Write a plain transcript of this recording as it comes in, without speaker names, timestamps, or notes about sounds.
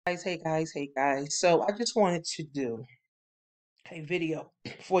Hey guys. So I just wanted to do a video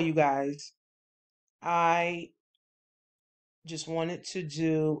for you guys. I just wanted to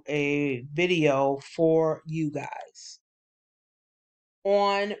do a video for you guys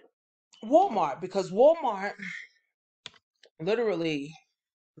on Walmart because Walmart literally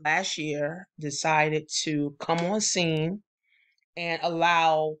last year decided to come on scene and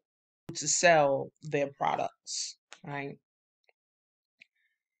allow to sell their products, right?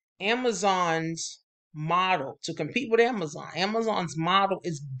 Amazon's model to compete with Amazon's model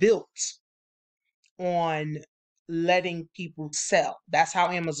is built on letting people sell. That's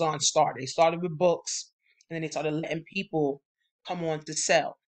how Amazon started. They started with books and then they started letting people come on to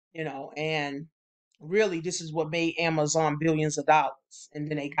sell, and really this is what made Amazon billions of dollars. And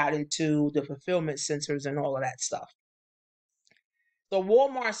then they got into the fulfillment centers and all of that stuff. So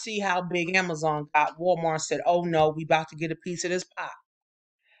Walmart see how big Amazon got. Walmart said, "Oh no, we about to get a piece of this pie."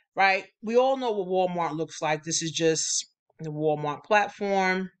 Right? We all know what Walmart looks like. This is just the Walmart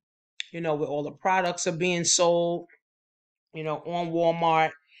platform, where all the products are being sold, on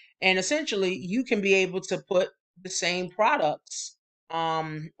Walmart. And essentially, you can be able to put the same products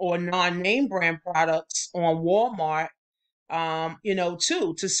or non-name brand products on Walmart,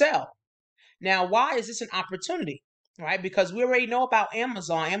 too, to sell. Now, why is this an opportunity? Right? Because we already know about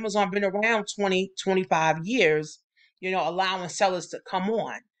Amazon. Amazon been around 20, 25 years, allowing sellers to come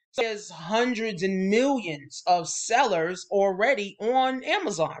on. So there's hundreds and millions of sellers already on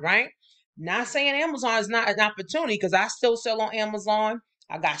Amazon, right? Not saying Amazon is not an opportunity because I still sell on Amazon.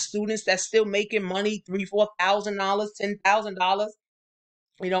 I got students that's still making money, $3,000, $4,000,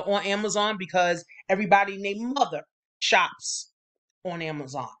 $10,000, on Amazon because everybody named Mother shops on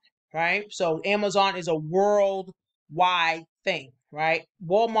Amazon, right? So Amazon is a worldwide thing, right?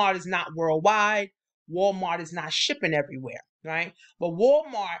 Walmart is not worldwide. Walmart is not shipping everywhere, right? But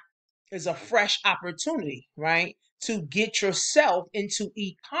Walmart is a fresh opportunity, right? To get yourself into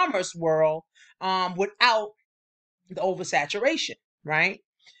e-commerce world without the oversaturation, right?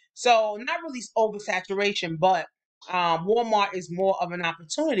 So not really oversaturation, but Walmart is more of an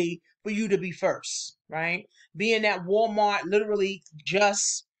opportunity for you to be first, right? Being that Walmart literally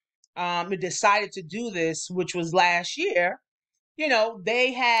just decided to do this, which was last year,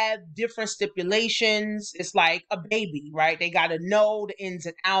 they have different stipulations. It's like a baby, right? They got to know the ins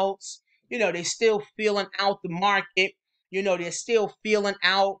and outs. They're still feeling out the market. They're still feeling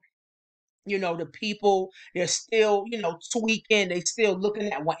out the people. They're still tweaking. They still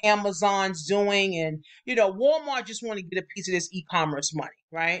looking at what Amazon's doing. And Walmart just want to get a piece of this e-commerce money,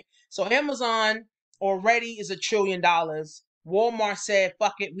 right? So Amazon already is $1 trillion. Walmart said,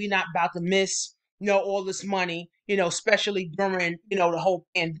 fuck it, we not about to miss all this money, especially during the whole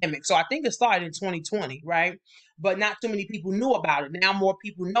pandemic. So I think it started in 2020, right? But not too many people knew about it. Now more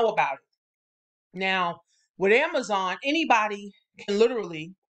people know about it. Now with Amazon, anybody can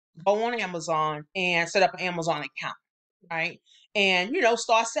literally go on Amazon and set up an Amazon account, right? And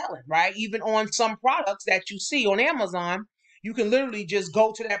start selling, right? Even on some products that you see on Amazon, you can literally just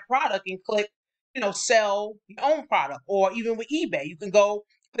go to that product and click, sell your own product. Or even with eBay, you can go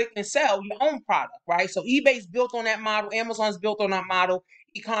click and sell your own product, right? So eBay's built on that model, Amazon's built on that model.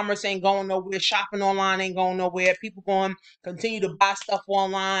 E-commerce ain't going nowhere, shopping online ain't going nowhere. People going to continue to buy stuff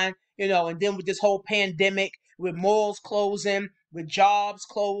online, and then with this whole pandemic, with malls closing, with jobs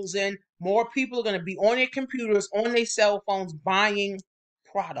closing, more people are going to be on their computers, on their cell phones, buying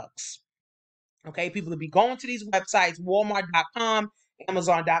products. Okay, people will be going to these websites, Walmart.com,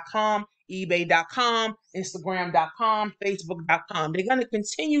 Amazon.com, eBay.com, Instagram.com, Facebook.com. They're going to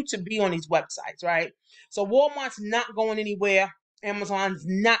continue to be on these websites, right? So Walmart's not going anywhere. Amazon's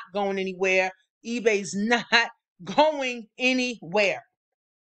not going anywhere. eBay's not going anywhere.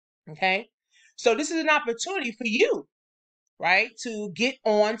 Okay, so this is an opportunity for you, right, to get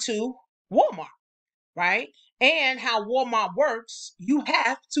on to Walmart, right? And how Walmart works, you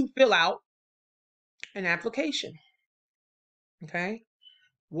have to fill out an application. Okay.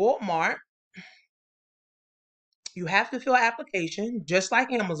 Walmart, you have to fill an application just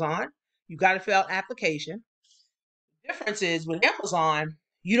like Amazon. You got to fill out an application. The difference is with Amazon,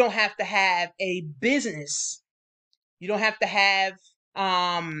 you don't have to have a business. You don't have to have,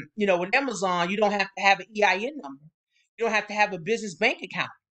 with Amazon, you don't have to have an EIN number. You don't have to have a business bank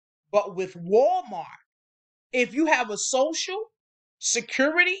account. But with Walmart, if you have a social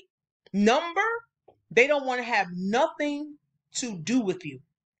security number, they don't want to have nothing to do with you.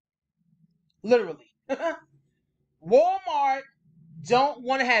 Literally. Walmart don't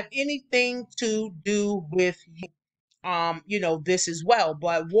want to have anything to do with you. This as well.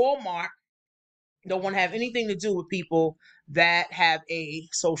 But Walmart don't want to have anything to do with people that have a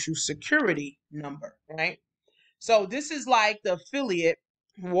social security number, right? So this is like the affiliate.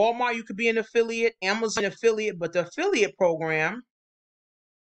 Walmart, you could be an affiliate, Amazon affiliate, but the affiliate program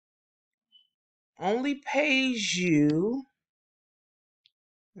only pays you,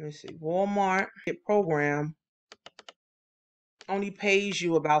 let me see, Walmart program only pays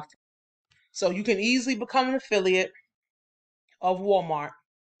you about, so you can easily become an affiliate of Walmart,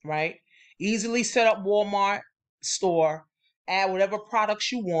 right? Easily set up Walmart store, add whatever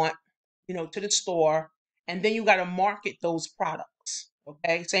products you want, to the store, and then you got to market those products.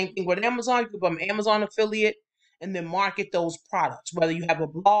 Okay, same thing with Amazon. You can become an Amazon affiliate and then market those products. Whether you have a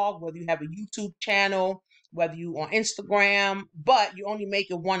blog, whether you have a YouTube channel, whether you on Instagram, but you only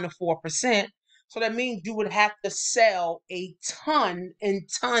make it 1 to 4%. So that means you would have to sell a ton and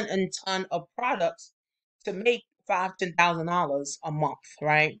ton and ton of products to make $5,000 to $10,000 a month,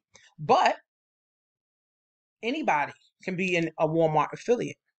 right? But anybody can be a Walmart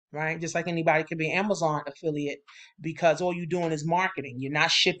affiliate, right? Just like anybody can be an Amazon affiliate, because all you're doing is marketing. You're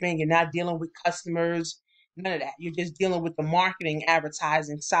not shipping, you're not dealing with customers, none of that. You're just dealing with the marketing,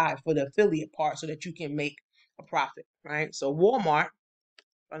 advertising side for the affiliate part so that you can make a profit, right? So Walmart,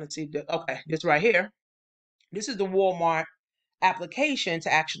 let's see, okay, this right here, this is the Walmart application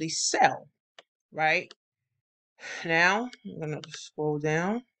to actually sell, right? Now, I'm going to scroll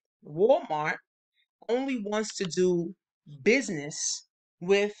down. Walmart only wants to do business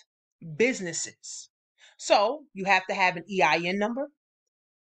with businesses. So you have to have an EIN number,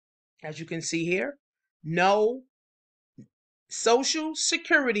 as you can see here. No social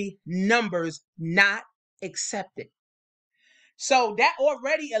security numbers not accepted. So that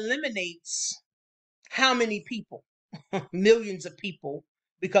already eliminates how many people? Millions of people,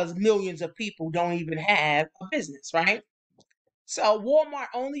 because millions of people don't even have a business, right? So Walmart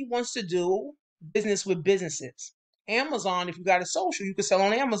only wants to do business with businesses. Amazon, if you got a social, you can sell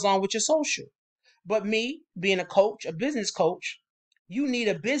on Amazon with your social. But me, being a coach, a business coach, you need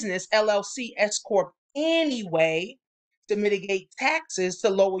a business LLC S corp anyway to mitigate taxes to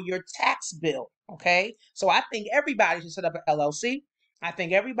lower your tax bill. Okay, so I think everybody should set up an LLC. I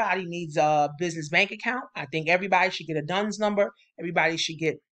think everybody needs a business bank account. I think everybody should get a DUNS number. Everybody should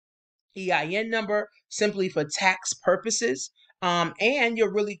get EIN number simply for tax purposes. And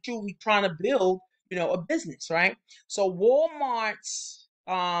you're really truly trying to build, a business, right? So Walmart's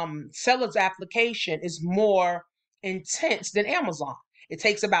seller's application is more intense than Amazon. It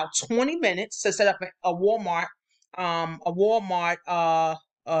takes about 20 minutes to set up a Walmart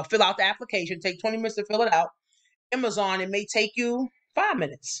fill out the application. Take 20 minutes to fill it out. Amazon, it may take you 5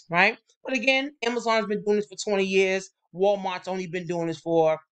 minutes, right? But again, Amazon's been doing this for 20 years. Walmart's only been doing this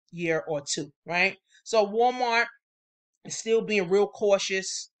for a year or two, right? So Walmart is still being real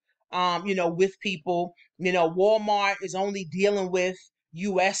cautious, with people. Walmart is only dealing with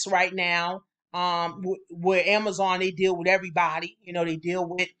US right now. Where Amazon, they deal with everybody. They deal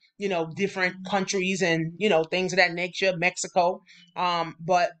with, different countries and, things of that nature, Mexico.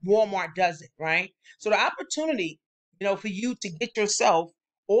 But Walmart doesn't, right? So the opportunity, for you to get yourself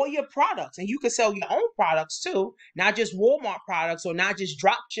all your products, and you can sell your own products too, not just Walmart products or not just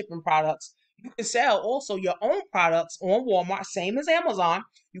drop shipping products. You can sell also your own products on Walmart, same as Amazon.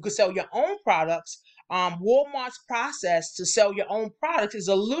 You can sell your own products. Walmart's process to sell your own products is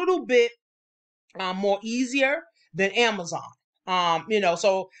a little bit more easier than Amazon.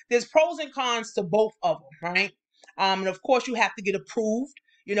 So there's pros and cons to both of them, right? And of course, you have to get approved,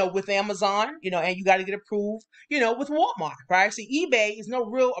 with Amazon, and you got to get approved, with Walmart, right? See, eBay is no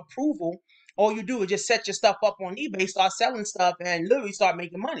real approval. All you do is just set your stuff up on eBay, start selling stuff, and literally start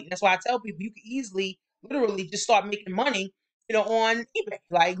making money. That's why I tell people you can easily, literally, just start making money, on eBay.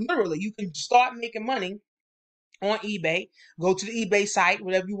 Like literally, you can start making money on eBay. Go to the eBay site,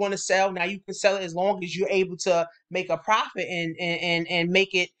 whatever you want to sell. Now you can sell it as long as you're able to make a profit and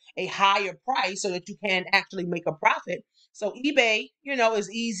make it a higher price so that you can actually make a profit. So eBay,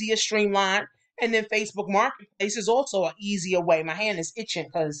 is easier, streamlined. And then Facebook Marketplace is also an easier way. My hand is itching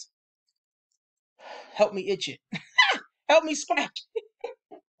because help me itch it. Help me scratch.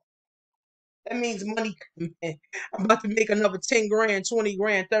 That means money. I'm about to make another 10 grand, 20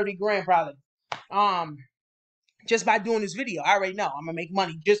 grand, 30 grand probably. Um, just by doing this video. I already know I'm gonna make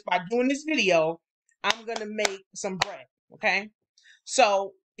money just by doing this video. I'm gonna make some bread. Okay.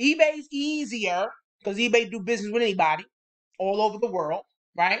 So eBay's easier because eBay do business with anybody all over the world,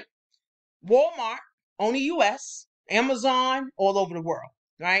 right? Walmart, only US, Amazon, all over the world,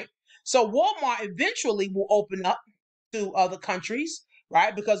 right? So Walmart eventually will open up to other countries,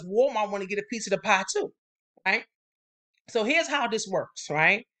 right? Because Walmart want to get a piece of the pie too, right? So here's how this works,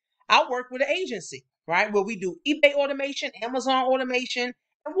 right? I work with an agency. right? Where we do eBay automation, Amazon automation,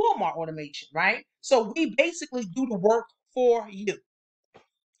 and Walmart automation, right? So we basically do the work for you.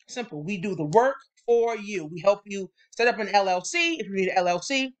 Simple. We do the work for you. We help you set up an LLC if you need an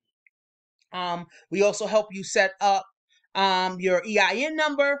LLC. We also help you set up your EIN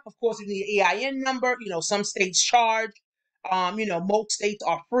number. Of course, you need an EIN number. Some states charge. Most states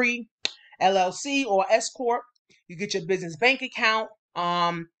are free. LLC or S corp. You get your business bank account,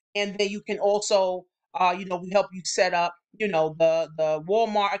 and then you can also, we help you set up, the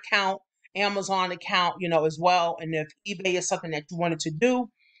Walmart account, Amazon account, as well. And if eBay is something that you wanted to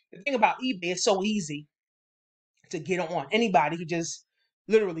do, the thing about eBay is so easy to get on. Anybody could just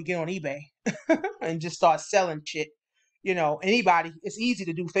literally get on eBay and just start selling shit. Anybody. It's easy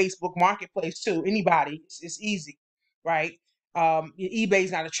to do Facebook Marketplace too. Anybody. It's easy, right?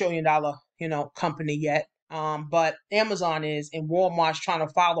 eBay's not $1 trillion, company yet. But Amazon is, and Walmart's trying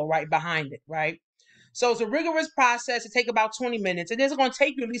to follow right behind it, right? So it's a rigorous process. It takes about 20 minutes. And it's going to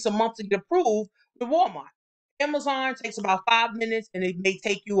take you at least a month to get approved with Walmart. Amazon takes about 5 minutes, and it may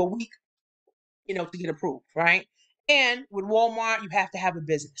take you a week, to get approved, right? And with Walmart, you have to have a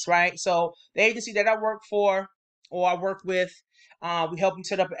business, right? So the agency that I work for or I work with, we help you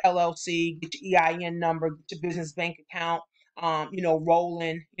set up an LLC, get your EIN number, get your business bank account,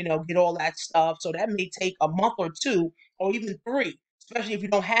 rolling, get all that stuff. So that may take a month or two or even 3, especially if you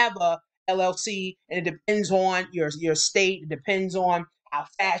don't have a LLC, and it depends on your state. It depends on how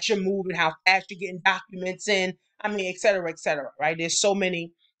fast you're moving, how fast you're getting documents in. Et cetera, right? There's so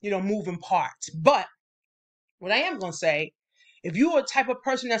many, moving parts. But what I am going to say, if you're a type of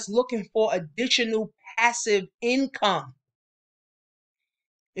person that's looking for additional passive income,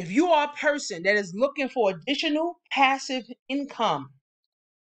 if you are a person that is looking for additional passive income,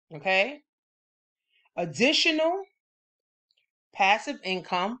 okay? Additional passive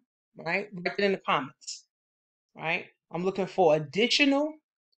income, right? Write it in the comments, right? I'm looking for additional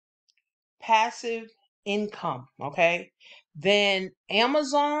passive income, okay? Then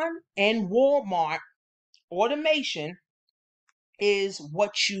Amazon and Walmart automation is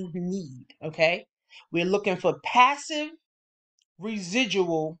what you need, okay? We're looking for passive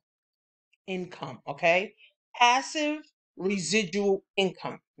residual income, okay? Passive residual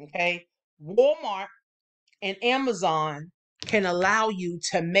income, okay? Walmart and Amazon can allow you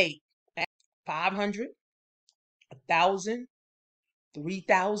to make 500, 1,000,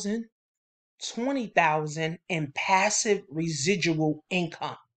 3,000, 20,000 in passive residual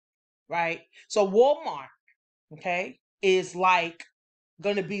income, right? So Walmart, okay, is like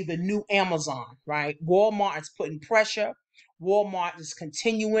going to be the new Amazon, right? Walmart is putting pressure. Walmart is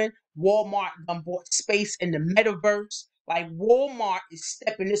continuing. Walmart done bought space in the metaverse. Like Walmart is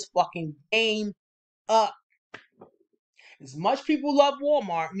stepping this fucking game up. As much people love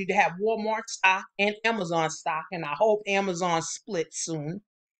Walmart, you need to have Walmart stock and Amazon stock, and I hope Amazon splits soon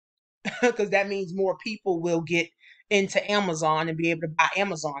because that means more people will get into Amazon and be able to buy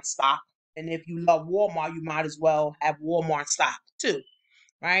Amazon stock. And if you love Walmart, you might as well have Walmart stock too,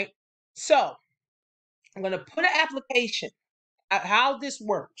 right? So I'm going to put an application, how this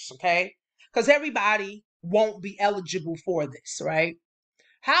works, okay? Because everybody won't be eligible for this, right?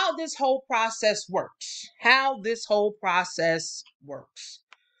 How this whole process works. Let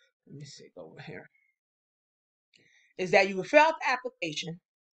me see, go over here. Is that you will fill out the application,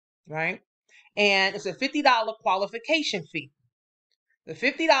 right? And it's a $50 qualification fee. The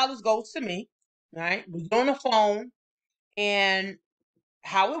 $50 goes to me, right? We get on the phone, and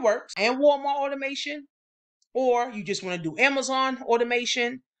how it works, and Walmart automation, or you just want to do Amazon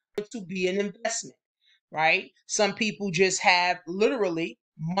automation, to be an investment, right? Some people just have literally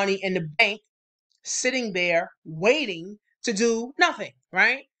money in the bank sitting there waiting to do nothing,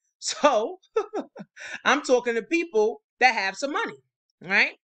 right? So I'm talking to people that have some money,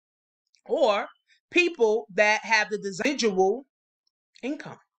 right? Or people that have the residual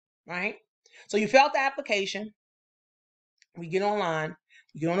income, right? So you fill out the application, we get online,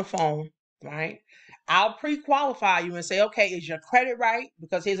 we get on the phone, right? I'll pre-qualify you and say, okay, is your credit right?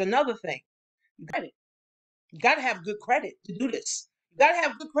 Because here's another thing. You got to have good credit to do this. You got to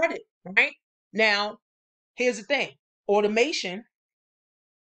have good credit, right? Now, here's the thing. Automation,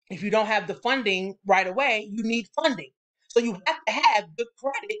 if you don't have the funding right away, you need funding. So you have to have good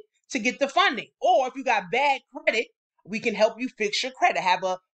credit to get the funding. Or if you got bad credit, we can help you fix your credit. Have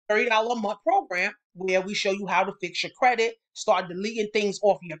a $30 a month program where we show you how to fix your credit, start deleting things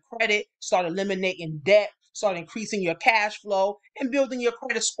off your credit, start eliminating debt, start increasing your cash flow, and building your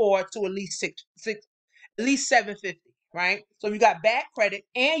credit score to at least at least 750, right? So if you got bad credit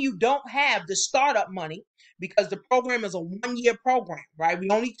and you don't have the startup money, because the program is a 1-year program, right? We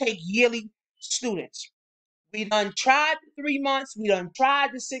only take yearly students. We done tried the 3 months. We done tried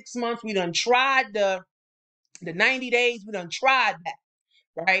the 6 months. We done tried the 90 days. We done tried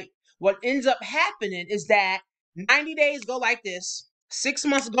that, right? What ends up happening is that 90 days go like this, 6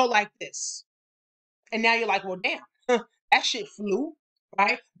 months go like this. And now you're like, well, damn, that shit flew,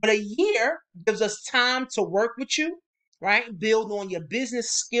 right? But a year gives us time to work with you, right? Build on your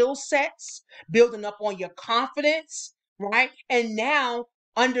business skill sets, building up on your confidence, right? And now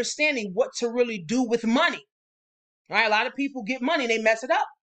understanding what to really do with money, right? A lot of people get money and they mess it up.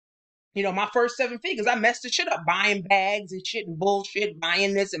 You know, my first 7 figures, I messed the shit up, buying bags and shit and bullshit,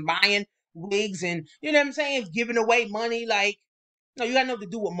 buying this and buying wigs and, you know what I'm saying, giving away money. Like, no, you got to know what to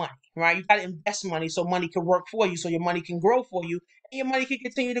do with money, right? You got to invest money so money can work for you, so your money can grow for you, and your money can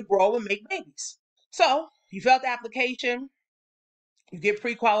continue to grow and make babies. So you fill out the application, you get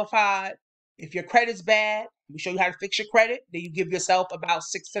pre-qualified. If your credit's bad, we show you how to fix your credit. Then you give yourself about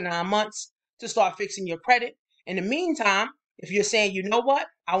 6 to 9 months to start fixing your credit. In the meantime, if you're saying, you know what,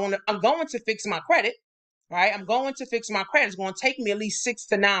 I'm going to fix my credit, right? I'm going to fix my credit. It's going to take me at least 6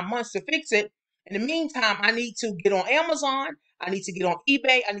 to 9 months to fix it. In the meantime, I need to get on Amazon. I need to get on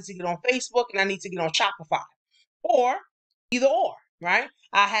eBay. I need to get on Facebook, and I need to get on Shopify, or either or, right?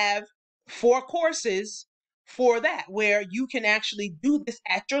 I have 4 courses for that where you can actually do this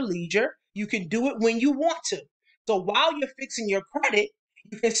at your leisure. You can do it when you want to. So while you're fixing your credit,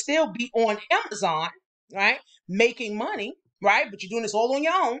 you can still be on Amazon, right? Making money, right? But you're doing this all on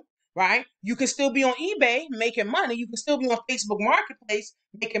your own, right? You can still be on eBay making money. You can still be on Facebook Marketplace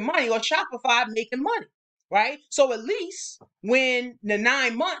making money, or Shopify making money, right? So at least when the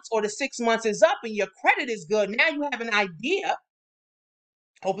 9 months or the 6 months is up and your credit is good, now you have an idea.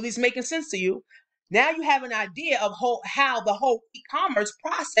 Hopefully it's making sense to you. Now you have an idea of how the whole e-commerce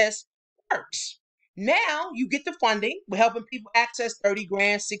process works. Now you get the funding. We're helping people access 30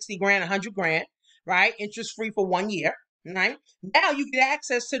 grand, 60 grand, 100 grand, right? Interest free for 1 year, right? Now you get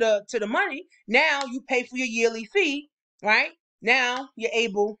access to the money. Now you pay for your yearly fee, right? Now you're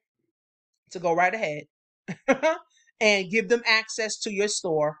able to go right ahead and give them access to your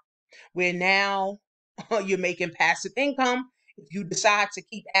store, where now you're making passive income. If you decide to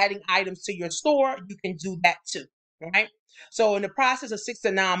keep adding items to your store, you can do that too, right? So in the process of 6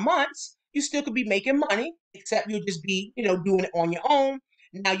 to 9 months, you still could be making money, except you'll just be, doing it on your own.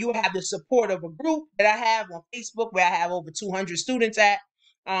 Now you have the support of a group that I have on Facebook, where I have over 200 students at.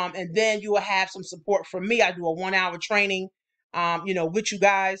 And then you will have some support from me. I do a 1 hour training, with you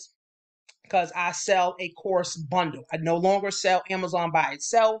guys, because I sell a course bundle. I no longer sell Amazon by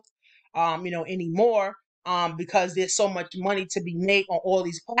itself, anymore, because there's so much money to be made on all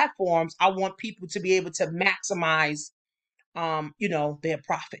these platforms. I want people to be able to maximize, their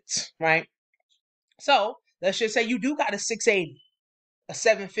profits, right? So let's just say you do got a 680, a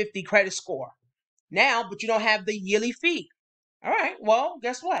 750 credit score now, but you don't have the yearly fee. All right, well,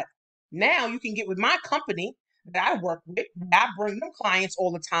 guess what? Now you can get with my company that I work with. I bring them clients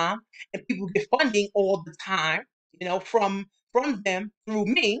all the time, and people get funding all the time, from them through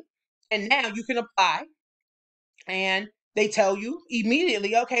me. And now you can apply, and they tell you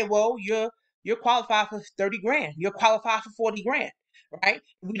immediately, okay, well, you're qualified for 30 grand. You're qualified for 40 grand, right?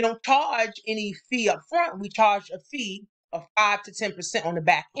 We don't charge any fee up front. We charge a fee of 5 to 10% on the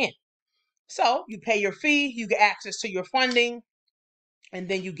back end. So you pay your fee, you get access to your funding, and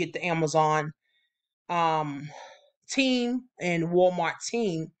then you get the Amazon team and Walmart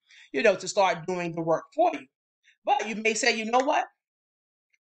team, to start doing the work for you. But you may say, you know what?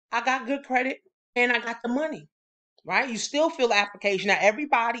 I got good credit and I got the money, right? You still fill the application. Now,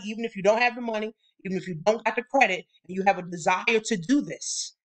 everybody, even if you don't have the money, even if you don't got the credit, and you have a desire to do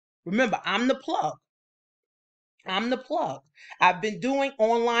this, remember, I'm the plug. I'm the plug. I've been doing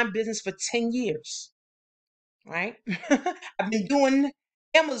online business for 10 years, right? I've been doing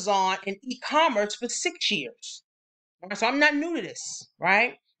Amazon and e-commerce for 6 years. So I'm not new to this,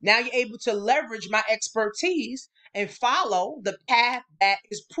 right? Now you're able to leverage my expertise and follow the path that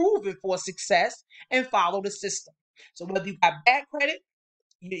is proven for success, and follow the system. So whether you got bad credit,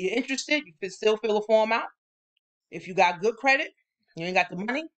 you're interested, you can still fill the form out. If you got good credit, you ain't got the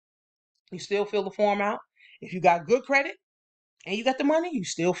money, you still fill the form out. If you got good credit and you got the money, you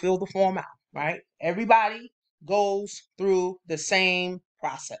still fill the form out, right? Everybody goes through the same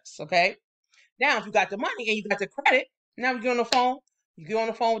process, okay? Now, if you got the money and you got the credit, now you get on the phone. You get on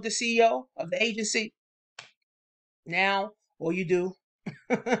the phone with the CEO of the agency. Now, all you do,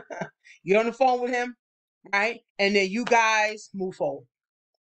 get on the phone with him, right? And then you guys move forward.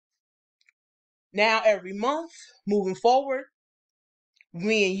 Now, every month, moving forward,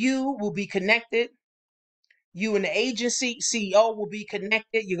 me and you will be connected You and the agency CEO will be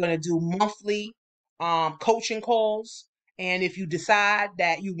connected. You're going to do monthly coaching calls. And if you decide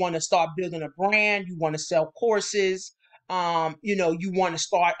that you want to start building a brand, you want to sell courses, you want to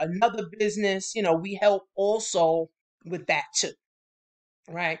start another business, we help also with that too.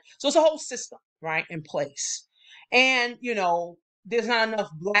 Right. So it's a whole system, right, in place. And, there's not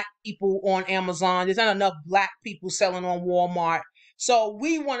enough Black people on Amazon. There's not enough Black people selling on Walmart. So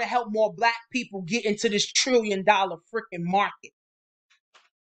we want to help more Black people get into this $1 trillion freaking market.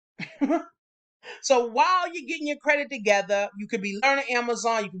 So while you're getting your credit together, you could be learning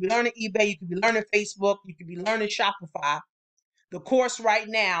Amazon, you could be learning eBay, you could be learning Facebook, you could be learning Shopify. The course right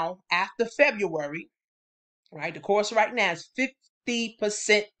now, after February, right, the course right now is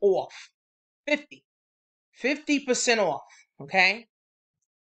 50% off. 50% off. Okay.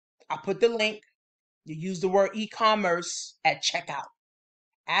 I put the link. You use the word e-commerce at checkout.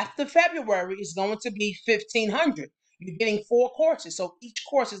 After February, it's going to be $1,500. You're getting 4 courses, so each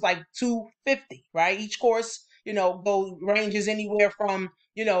course is like $250, right? Each course, ranges anywhere from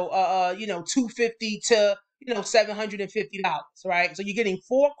 $250 to $750, right? So you're getting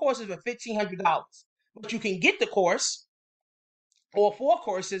 4 courses for $1,500, but you can get the course or 4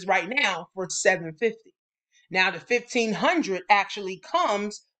 courses right now for $750. Now the $1,500 actually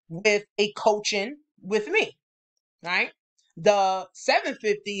comes with a coaching with me, right? The $750,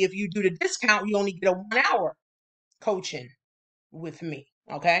 if you do the discount, you only get a 1-hour coaching with me.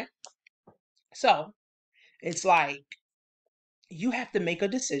 Okay. So it's like you have to make a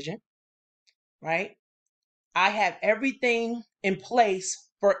decision, right? I have everything in place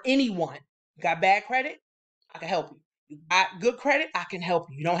for anyone. You got bad credit? I can help you. You got good credit? I can help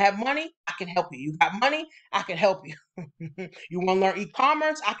you. You don't have money? I can help you. You got money? I can help you. You want to learn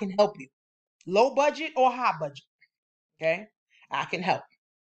e-commerce? I can help you. Low budget or high budget? Okay. I can help.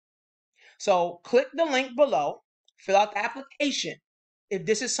 So click the link below, fill out the application if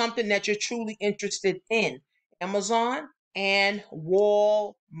this is something that you're truly interested in. Amazon and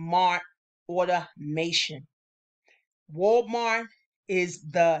Walmart automation. Walmart is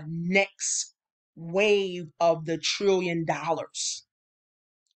the next wave of the $1 trillion.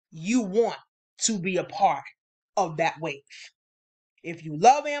 You want to be a part of that wave. If you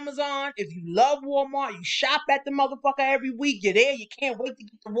love Amazon, if you love Walmart, you shop at the motherfucker every week, you're there, you can't wait to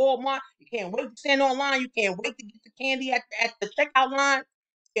get to Walmart, you can't wait to stand online, you can't wait to get the candy at the checkout line,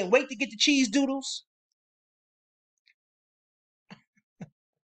 you can't wait to get the cheese doodles,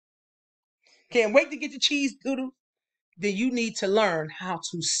 can't wait to get the cheese doodles, then you need to learn how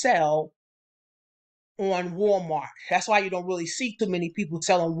to sell on Walmart. That's why you don't really see too many people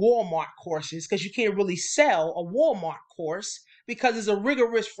selling Walmart courses, because you can't really sell a Walmart course because it's a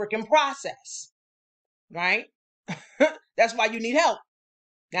rigorous freaking process, right? That's why you need help.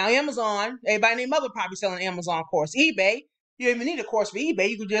 Now, Amazon, everybody and their mother probably selling an Amazon course. eBay, you don't even need a course for eBay.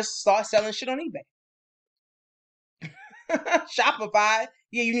 You could just start selling shit on eBay. Shopify,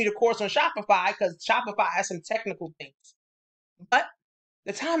 yeah, you need a course on Shopify because Shopify has some technical things. But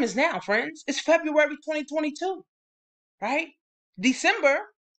the time is now, friends. It's February 2022, right? December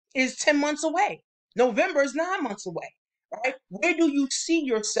is 10 months away. November is 9 months away, right? Where do you see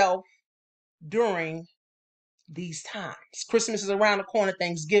yourself during these times? Christmas is around the corner,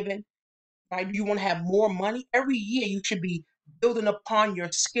 Thanksgiving. Right? Do you want to have more money? Every year you should be building upon your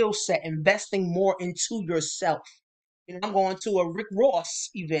skill set, investing more into yourself. I'm going to a Rick Ross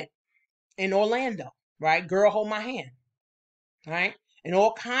event in Orlando, right? Girl, hold my hand, right? And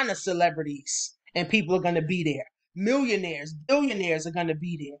all kind of celebrities and people are going to be there. Millionaires, billionaires are going to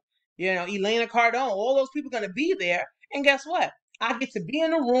be there. Elena Cardone, all those people are going to be there. And guess what? I get to be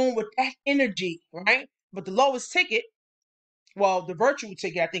in a room with that energy, right? But the lowest ticket, well, the virtual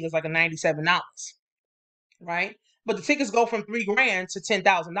ticket, I think is like a $97. Right? But the tickets go from $3,000 to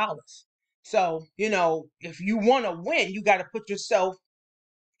 $10,000. So, if you want to win, you got to put yourself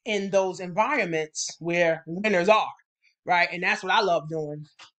in those environments where winners are, right? And that's what I love doing.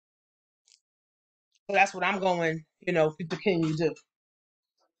 So that's what I'm going, to continue to do.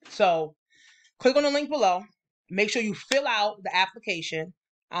 So click on the link below. Make sure you fill out the application.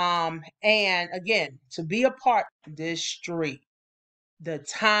 And again, to be a part of this street, the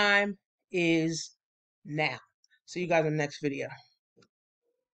time is now. See you guys in the next video.